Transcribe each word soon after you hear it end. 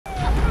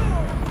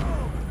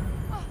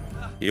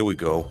Here we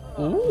go.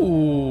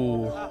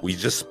 Ooh. We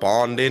just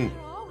spawned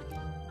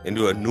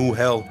into a new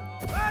hell.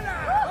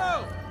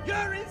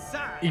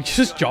 He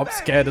just jump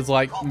scared as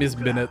like Miss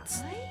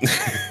Minutes.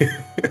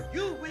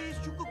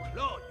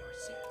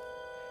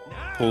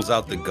 Pulls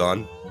out the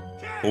gun.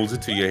 Holds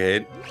it to your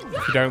head.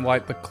 If you don't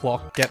like the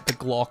clock, get the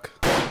Glock.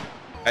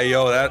 Hey,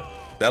 yo,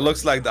 that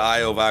looks like the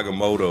Eye of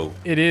Agamotto.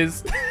 It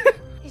is.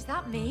 Is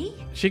that me?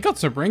 She got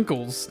some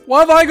wrinkles.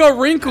 Why have I got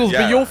wrinkles,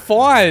 but you're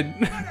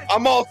fine?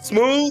 I'm all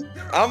smooth.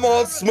 I'm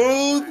all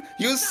smooth.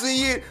 You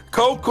see it?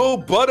 Cocoa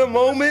butter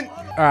moment.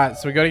 All right,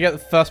 so we got to get the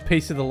first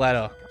piece of the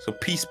ladder. So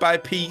piece by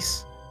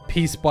piece.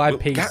 Piece by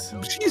piece.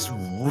 God, she's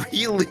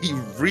really,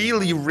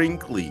 really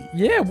wrinkly.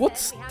 Yeah,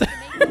 what's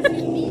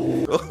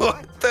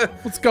What the?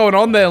 what's going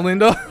on there,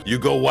 Linda? You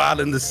go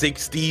wild in the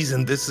 60s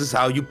and this is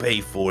how you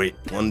pay for it.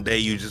 One day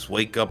you just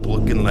wake up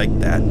looking like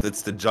that.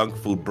 It's the junk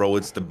food, bro.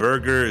 It's the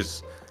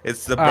burgers.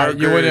 It's the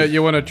burgers.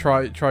 You wanna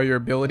try your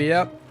ability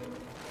out?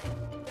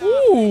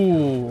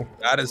 Ooh.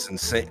 That is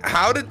insane.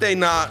 How did they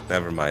not?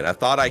 Never mind. I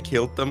thought I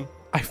killed them.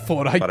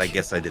 But I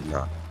guess I did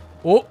not.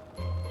 Oh.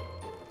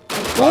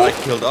 I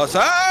killed us.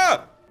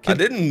 Ah! I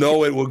didn't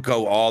know it would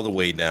go all the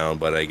way down,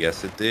 but I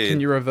guess it did.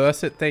 Can you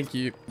reverse it? Thank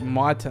you.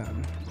 My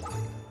turn.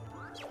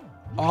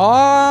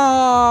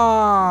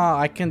 Ah,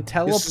 I can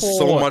teleport. This is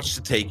so much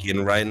to take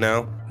in right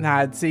now.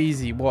 Nah, it's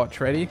easy.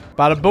 Watch, ready?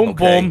 Bada boom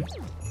boom.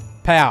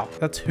 Pow.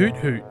 That's Hoot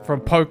Hoot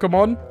from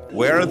Pokemon.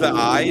 Where are the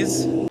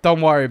eyes?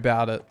 Don't worry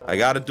about it. I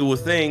gotta do a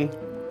thing.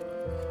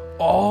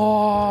 Oh.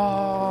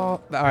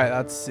 All right,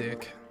 that's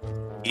sick.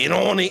 Get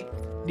on it.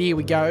 There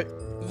we go.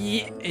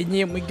 Yeah, and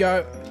then we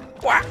go.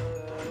 Wah.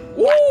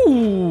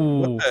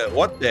 Ooh.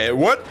 What the hell?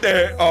 What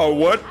the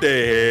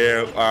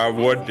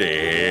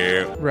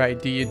hell?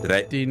 Right, do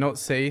you not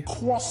see?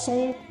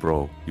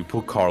 Bro, you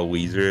put Carl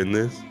Weezer in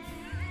this?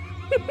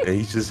 And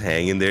he's just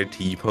hanging there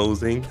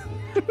T-posing,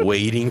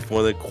 waiting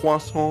for the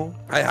croissant.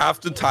 I have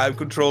to time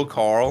control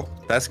Carl.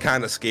 That's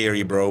kind of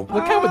scary, bro.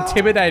 Look how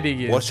intimidating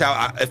he is. Watch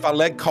out. If I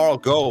let Carl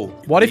go.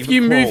 What if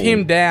you move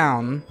him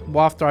down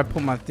after I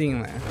put my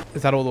thing there?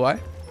 Is that all the way?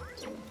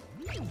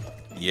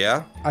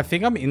 Yeah. I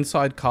think I'm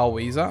inside Carl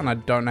Weezer, and I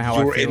don't know how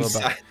You're I feel inside.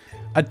 about it.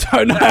 I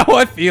don't know how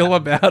I feel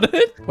about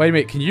it. Wait a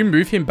minute, can you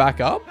move him back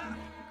up?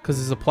 Because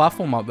there's a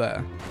platform up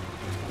there.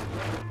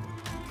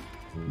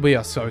 We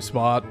are so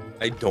smart.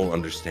 I don't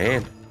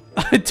understand.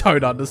 I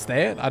don't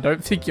understand. I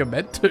don't think you're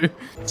meant to.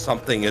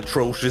 Something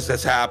atrocious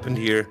has happened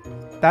here.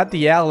 That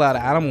the owl out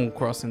of Animal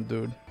Crossing,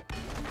 dude.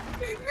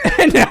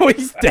 And now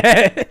he's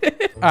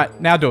dead. All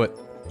right, now do it.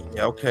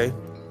 Yeah, okay.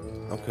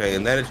 Okay,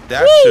 and then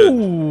that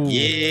should...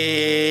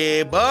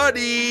 Yeah,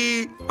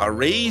 buddy. I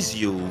raise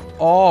you.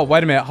 Oh,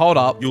 wait a minute. Hold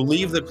up. You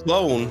leave the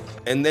clone,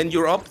 and then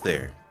you're up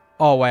there.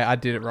 Oh, wait. I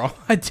did it wrong.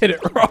 I did it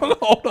wrong.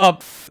 Hold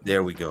up.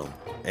 There we go.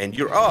 And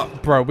you're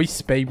up. Bro, we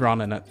speed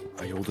running it.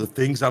 I know the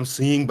things I'm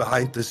seeing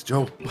behind this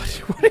joke.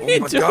 What are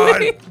you doing?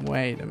 God.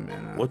 Wait a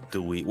minute. What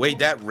do we... Wait,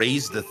 that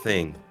raised the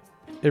thing.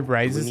 It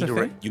raises the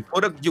thing? You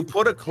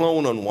put a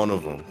clone on one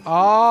of them.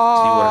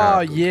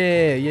 Oh,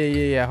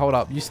 yeah. Hold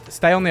up. You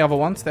stay on the other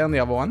one. Stay on the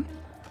other one.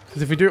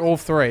 Because if we do all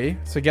three,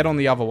 so get on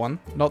the other one.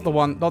 Not the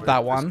one, not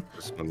that one.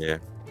 This one, yeah.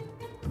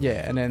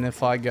 Yeah, and then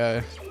if I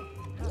go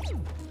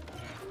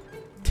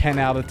 10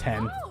 out of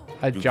 10,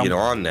 I You jump. get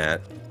on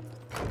that.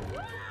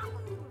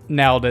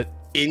 Nailed it.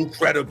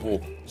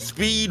 Incredible.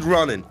 Speed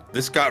running.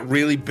 This got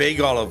really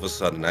big all of a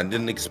sudden. I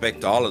didn't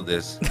expect all of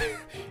this.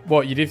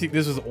 What, you didn't think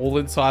this was all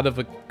inside of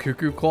a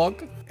cuckoo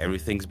clock?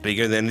 Everything's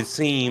bigger than it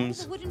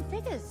seems. The wooden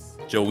figures.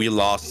 Joe, we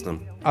lost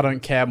them. I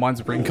don't care.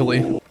 Mine's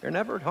wrinkly. You're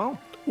never at home.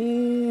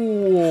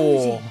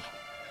 Ooh.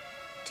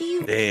 Do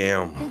you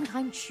Damn. think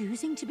I'm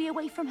choosing to be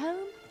away from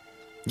home?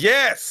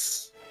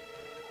 Yes!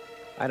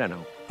 I don't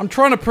know. I'm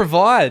trying to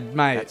provide,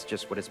 mate. That's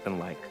just what it's been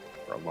like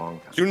for a long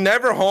time. You're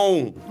never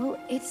home. Well,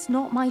 it's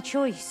not my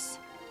choice.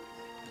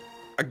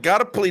 I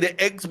gotta play the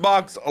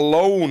Xbox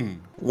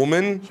alone,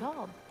 woman.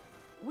 Job.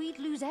 We'd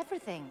lose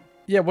everything.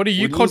 Yeah, what are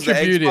you We lose the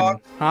contributing?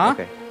 Xbox? Huh?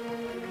 Okay.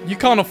 You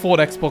can't afford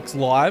Xbox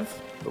Live,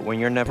 But when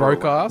you're never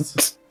broke around,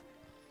 ass.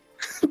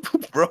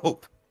 Bro.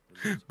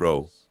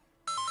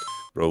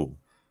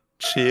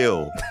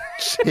 Chill.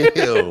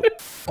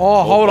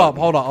 Oh, hold up.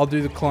 I'll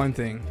do the clone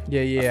thing.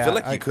 Yeah. I feel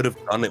like you could have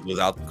done it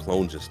without the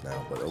clone just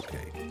now, but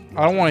okay.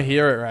 I don't want to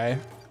hear it, Ray.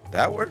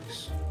 That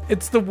works.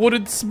 It's the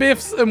Wooded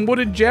Smiths and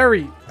Wooded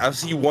Jerry. I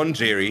see one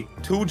Jerry,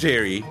 two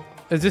Jerry.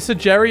 Is this a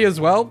Jerry as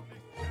well?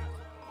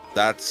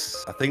 I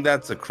think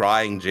that's a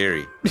crying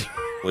Jerry.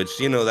 Which,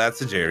 you know,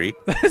 that's a Jerry.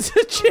 That's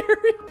a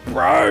Jerry.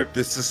 Bro.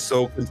 This is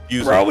so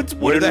confusing. Bro, it's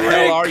Where Wooden the Rick.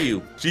 hell are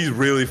you? She's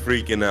really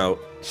freaking out.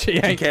 She She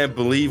ain't. can't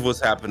believe what's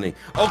happening.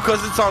 Oh,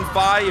 because it's on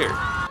fire.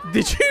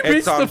 Did you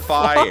It's miss on the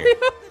fire.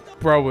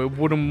 Bro, it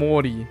Wood and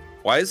Morty.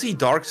 Why is he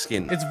dark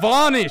skinned? It's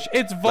varnish.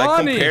 It's Like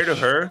varnish. compared to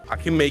her, I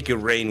can make it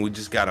rain. We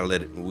just gotta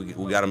let it. We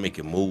gotta make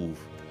it move.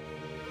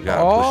 We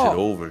gotta push it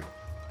over.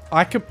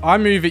 I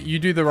move it. You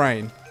do the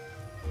rain.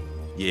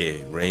 Yeah,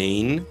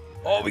 rain.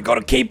 Oh, we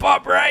gotta keep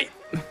up, right?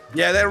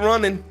 Yeah, they're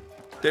running.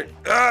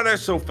 They're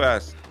so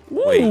fast.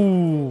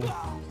 Ooh.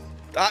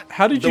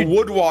 How did The you?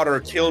 wood water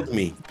killed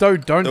me.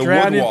 Don't the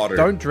drown wood in. water.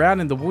 Don't drown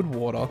in the wood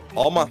water.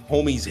 All my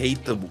homies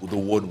hate the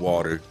wood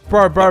water.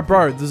 Bro.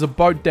 There's a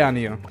boat down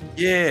here.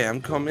 Yeah,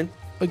 I'm coming.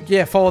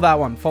 Yeah, follow that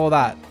one. Follow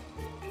that.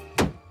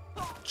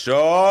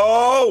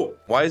 Joe!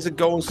 Why is it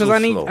going so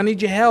Because slow? I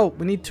need your help.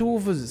 We need 2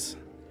 of us.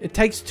 It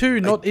takes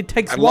 2, not it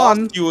takes I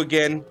 1. lost you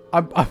again.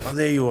 Oh,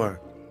 there you are.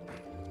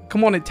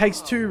 Come on, it takes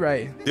 2,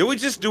 Ray. Did we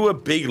just do a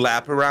big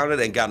lap around it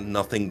and got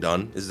nothing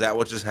done? Is that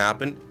what just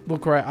happened?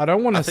 Look, Ray, I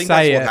don't want to think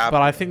say that's it, what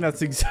but I think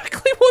that's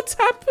exactly what's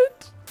happened.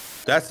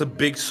 That's a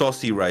big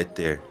saucy right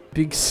there.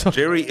 Big sauce.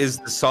 Jerry is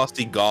the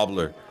saucy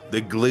gobbler.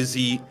 The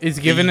glizzy. Is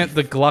giving it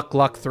the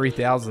Gluck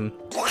 3000.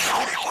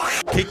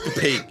 Kick the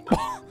pig.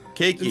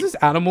 Kick Is it. this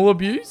animal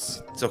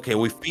abuse? It's okay.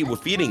 We're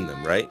feeding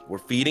them, right? We're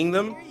feeding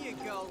them.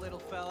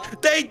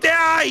 They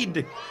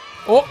died!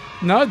 Oh,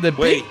 no, they're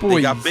Wait, big boys.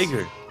 they got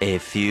bigger. A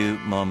few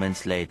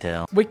moments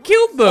later. We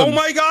killed them. Oh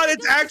my god,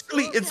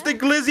 it's the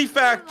glizzy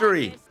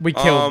factory. We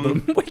killed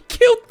them. We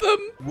killed them.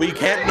 We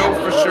can't know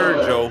for sure,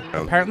 Joe.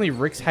 Apparently,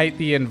 Ricks hate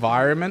the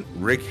environment.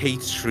 Rick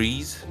hates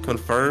trees.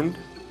 Confirmed.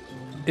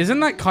 Isn't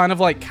that kind of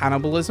like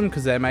cannibalism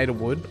because they're made of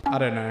wood? I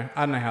don't know.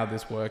 I don't know how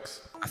this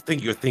works. I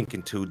think you're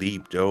thinking too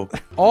deep, Joe.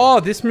 Oh,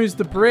 this moves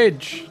the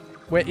bridge.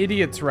 We're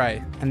idiots,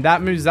 Ray. And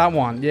that moves that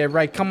one. Yeah,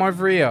 Ray, come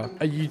over here.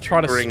 Are you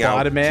trying to Bring out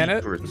Spider-Man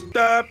it? keepers.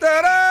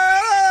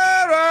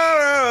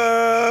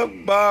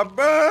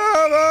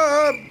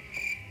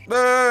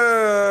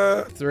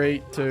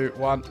 3, 2,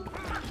 1.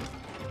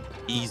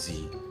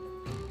 Easy.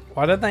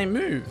 Why did they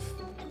move?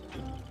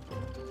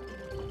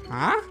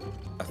 Huh?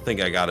 I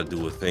think I gotta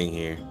do a thing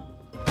here.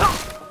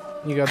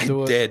 You gotta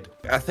do it. Dead.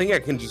 I think I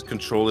can just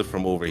control it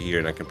from over here,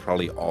 and I can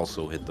probably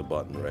also hit the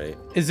button, right?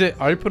 Is it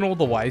open all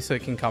the way so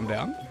it can come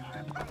down?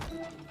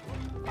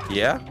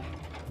 Yeah.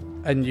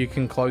 And you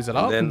can close it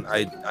up? Then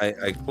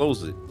I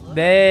close it.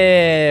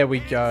 There we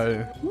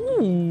go.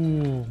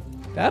 Ooh.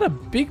 That a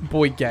big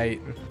boy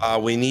gate.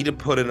 We need to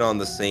put it on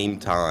the same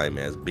time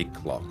as big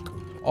clock.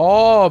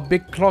 Oh,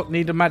 big clock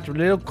need to match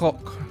little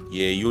clock.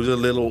 Yeah, you're the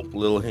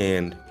little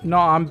hand. No,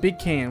 I'm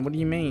big hand. What do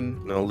you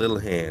mean? No, little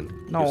hand.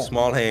 No. You have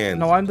small hands.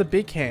 No, I'm the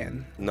big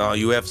hand. No,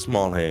 you have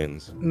small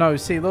hands. No,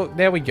 see, look,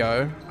 there we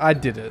go. I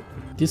did it.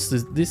 This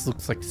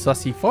looks like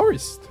Sussy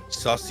Forest.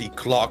 Sussy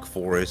clock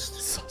forest.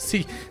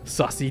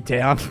 Sussy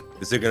town.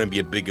 Is there gonna be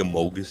a big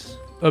amogus?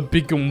 A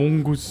big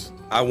Among Us.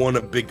 I want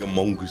a big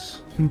amogus.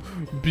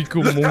 Big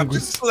I'm Among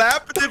just Us.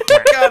 slapping the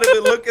fuck out of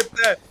it. Look at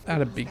that.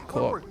 At a big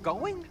clock. We're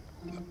going?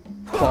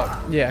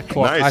 Clock. Yeah,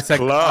 clock. Nice I said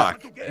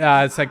clock.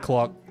 I said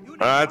clock.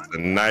 That's a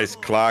nice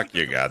clock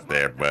you got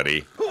there,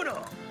 buddy.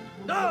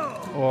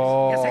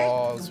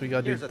 Oh, so we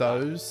gotta do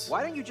those.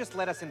 Why don't you just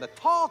let us in the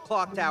tall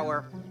clock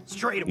tower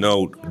straight away?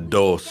 No,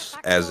 dos,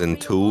 as in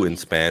two in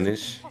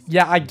Spanish.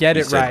 Yeah, I get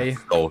You it, said Ray.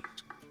 Dos,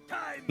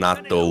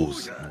 not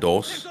those.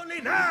 Dos.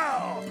 Only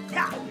now.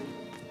 Yeah.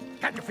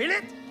 Can't you feel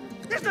it?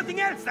 There's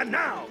nothing else than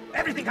now.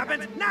 Everything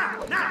happens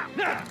now.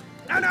 No.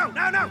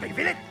 Can you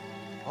feel it?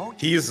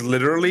 He is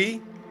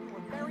literally,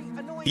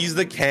 he's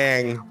the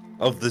Kang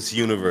of this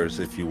universe,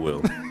 if you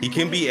will. He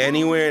can be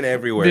anywhere and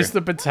everywhere.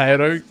 Mr.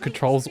 Potato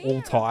controls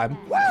all time.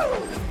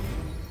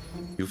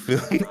 You feel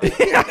me?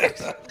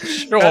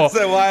 Sure. That's the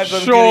vibes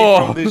I'm Sure.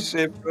 getting from this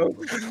shit, bro.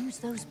 Use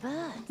those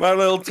birds. My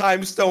little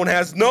time stone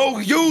has no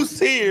use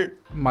here.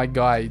 My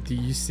guy, do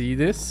you see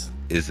this?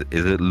 Is it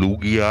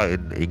Lugia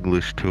in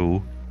English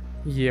too?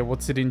 Yeah,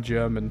 what's it in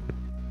German?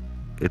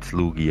 It's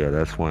Lugia,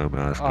 that's why I'm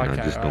asking. Okay, I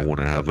just alright. don't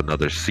want to have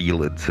another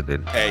seal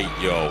incident. Hey,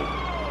 yo.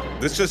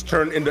 This just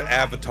turned into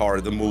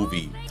Avatar, the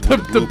movie. The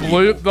with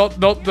blue, people.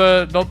 not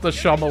the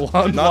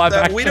Shyamalan Not live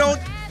that action. we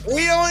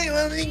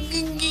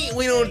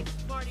don't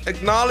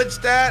acknowledge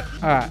that.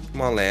 Alright,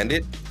 Come on, land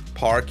it.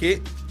 Park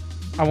it.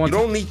 I want You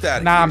don't need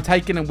that. Nah, here. I'm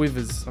taking it with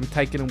us. I'm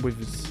taking it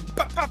with us.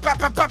 Pa, pa, pa,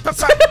 pa, pa, pa,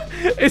 pa.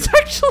 It's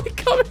actually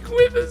coming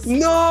with us.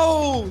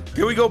 No!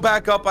 Can we go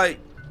back up? I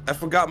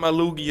forgot my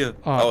Lugia.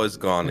 Oh, it's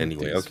gone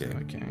anyway. This- Okay.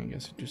 Okay, I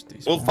guess it just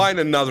these. We'll find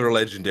another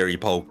legendary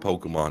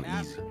Pokemon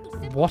easy.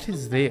 What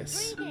is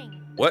this?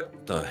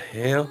 What the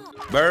hell?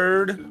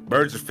 Bird.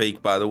 Birds are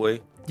fake, by the way.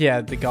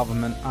 Yeah, the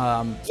government.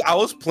 I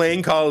was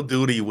playing Call of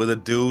Duty with a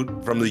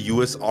dude from the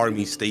U.S.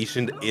 Army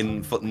stationed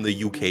in the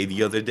U.K.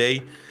 the other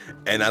day,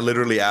 and I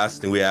literally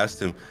asked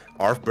him,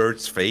 are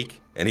birds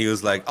fake? And he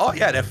was like, oh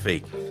yeah, they're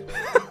fake.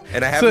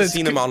 And I haven't it's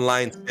seen him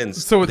online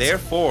since. So it's,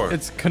 Therefore,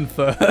 it's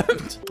confirmed.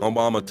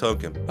 Obama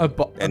took him.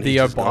 And The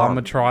he's just Obama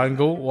gone.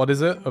 Triangle. What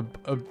is it?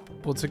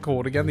 What's it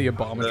called again? The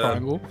Obama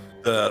Triangle?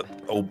 The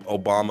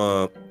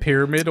Obama.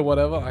 Pyramid or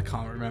whatever? I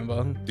can't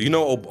remember. Do you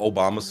know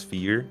Obama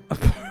sphere?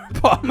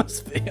 Obama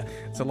sphere.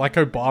 Is it like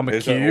Obama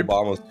There's an cube?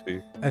 Obama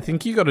sphere. I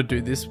think you got to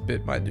do this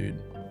bit, my dude.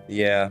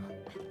 Yeah.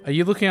 Are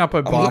you looking up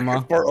I'm Obama?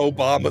 looking for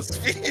Obama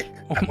sphere.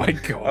 Oh my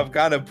god. I'm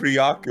kind of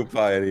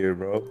preoccupied here,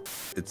 bro.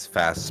 It's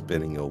fast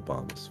spinning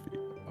Obama sphere.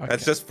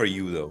 That's just for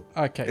you, though.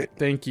 Okay,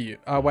 thank you.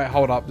 Wait,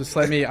 hold up. Just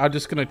let me. I'm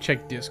just gonna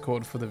check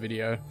Discord for the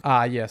video.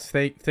 Yes.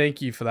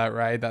 Thank you for that,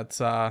 Ray. That's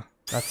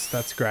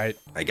great.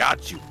 I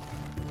got you.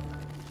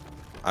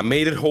 I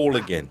made it whole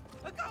again.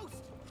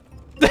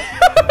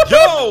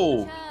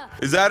 Yo!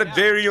 Is that a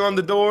Jerry on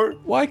the door?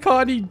 Why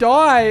can't he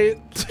die?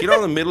 Get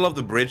on the middle of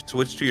the bridge,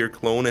 switch to your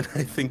clone, and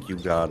I think you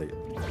got it.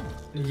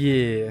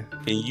 Yeah.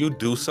 Can you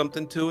do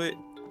something to it?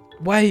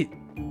 Wait.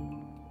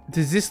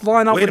 Does this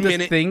line up Wait with a the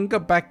minute. thing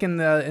back in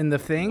the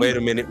thing? Wait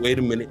a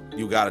minute.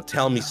 You gotta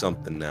tell me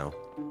something now.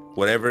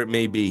 Whatever it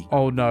may be.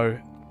 Oh no.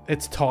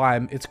 It's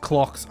time. It's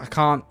clocks. I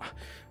can't.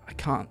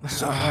 Wait,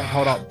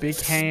 hold up. Big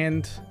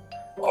hand.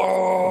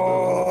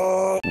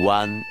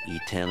 One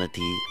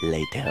eternity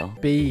later.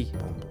 B,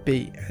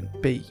 and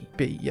B.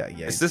 Yeah.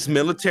 Is this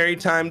military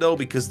time though?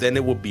 Because then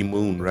it would be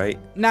moon, right?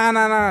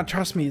 Nah.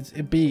 Trust me. It's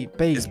B.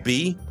 Is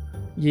B?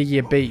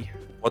 Yeah, B.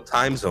 What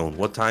time zone?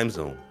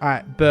 All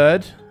Alright,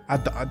 bird.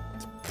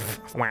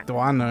 Do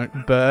I know?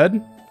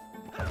 Bird.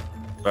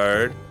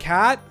 Bird.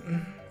 Cat.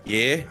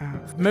 Yeah.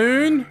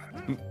 Moon.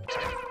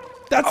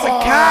 That's a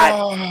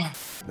cat.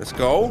 Let's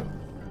go.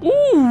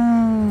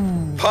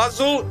 Ooh.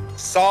 Puzzle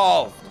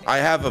solved. I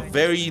have a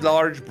very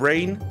large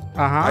brain.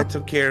 I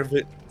took care of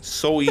it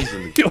so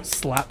easily. Your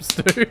slaps,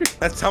 dude.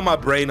 That's how my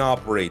brain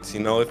operates. You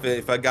know,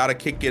 if I gotta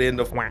kick it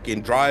into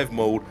fucking drive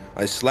mode,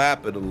 I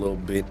slap it a little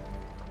bit.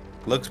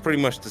 Looks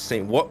pretty much the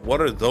same.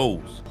 What are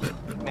those?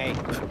 Hey,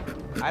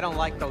 I don't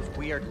like those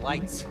weird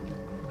lights.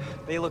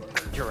 They look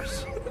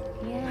dangerous.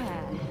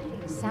 Yeah,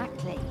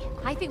 exactly.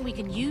 I think we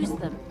can use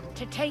them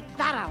to take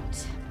that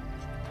out.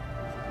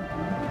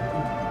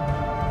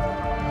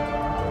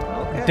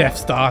 Okay. Death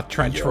Star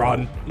trench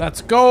run.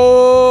 Let's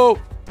go.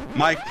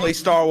 Mike, play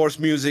Star Wars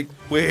music.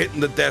 We're hitting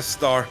the Death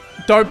Star.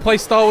 Don't play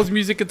Star Wars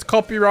music. It's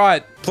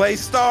copyright. Play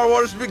Star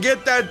Wars. We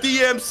get that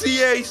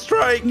DMCA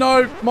strike.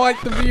 No,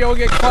 Mike, the video will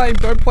get claimed.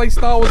 Don't play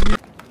Star Wars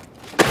music.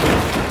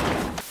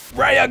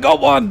 Ray, I got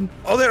one.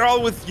 Oh, they're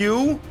all with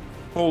you?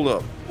 Hold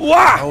up. I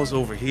Wow. was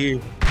over here.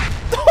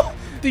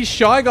 These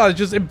shy guys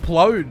just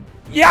implode.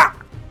 Yeah.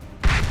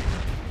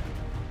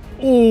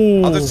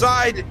 Ooh. Other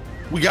side.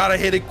 We gotta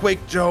hit it quick,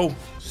 Joe.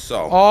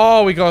 So.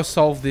 Oh, we gotta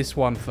solve this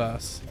one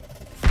first.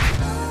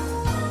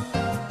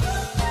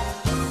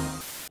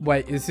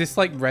 Wait, is this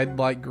like red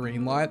light,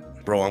 green light?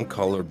 Bro, I'm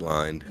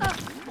colorblind.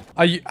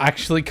 Are you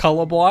actually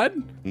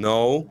colorblind?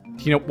 No.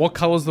 Do you know what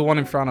color's the one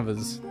in front of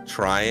us?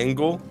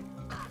 Triangle.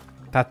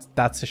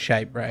 That's a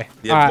shape, Ray.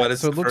 Yeah, Alright, but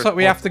it's so it the looks first like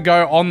we one. have to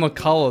go on the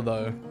color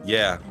though.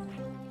 Yeah.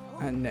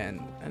 And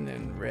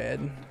then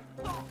red.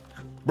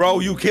 Bro,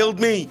 you killed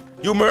me.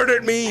 You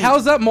murdered me.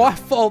 How's that my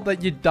fault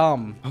that you're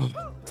dumb?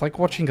 It's like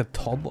watching a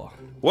toddler.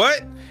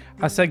 What?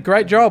 I said,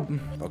 great job.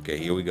 Okay,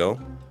 here we go.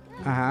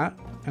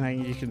 And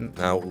then you can.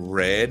 Now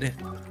red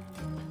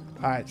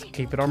Alright, so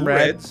keep it on Two red.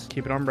 reds.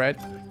 Keep it on red.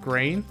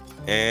 Green.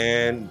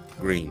 and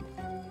green.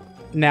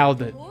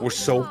 Nailed it. We're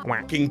so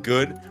fucking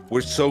good.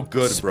 We're so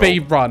good, bro.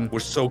 Speed run. We're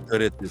so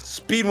good at this.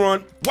 Speed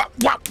run.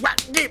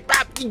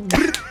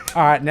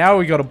 Alright, now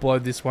we gotta blow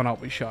this one up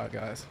with Shy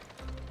Guys.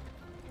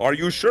 Are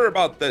you sure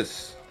about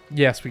this?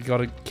 Yes, we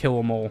gotta kill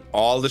them all.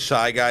 All the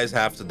shy guys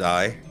have to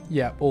die.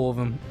 Yeah, all of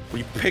them.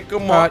 We pick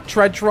them up. Alright,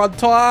 trench run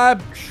time.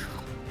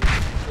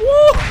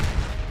 Woo!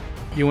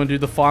 You wanna do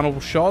the final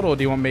shot or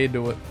do you want me to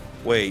do it?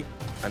 Wait,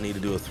 I need to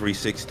do a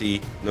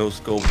 360 no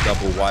scope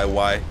double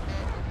YY.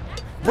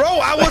 Bro,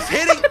 I was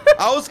hitting.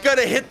 I was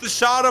gonna hit the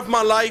shot of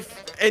my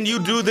life, and you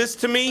do this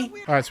to me?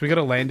 Alright, so we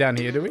gotta land down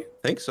here, do we?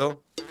 Think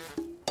so.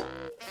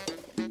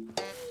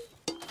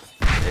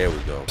 There we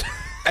go.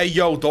 Hey,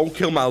 yo, don't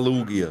kill my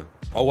Lugia.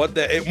 Oh, what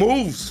the? It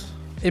moves.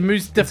 It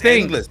moves the It's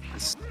thing. endless.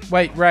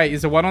 Wait, Ray,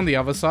 is there one on the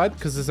other side?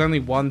 Because there's only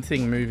one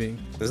thing moving.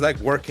 It's like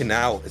working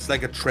out. It's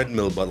like a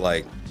treadmill, but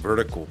like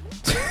vertical.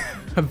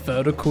 A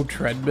vertical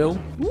treadmill?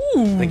 I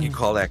Ooh. think you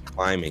call that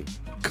climbing.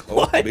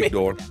 Oh, Climbing. big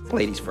door.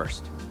 Ladies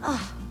first.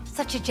 Oh,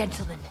 such a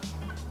gentleman.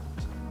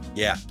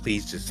 Yeah,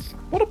 please just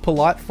What a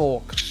polite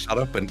fork. shut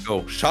up and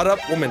go. Shut up,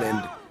 woman,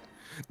 and...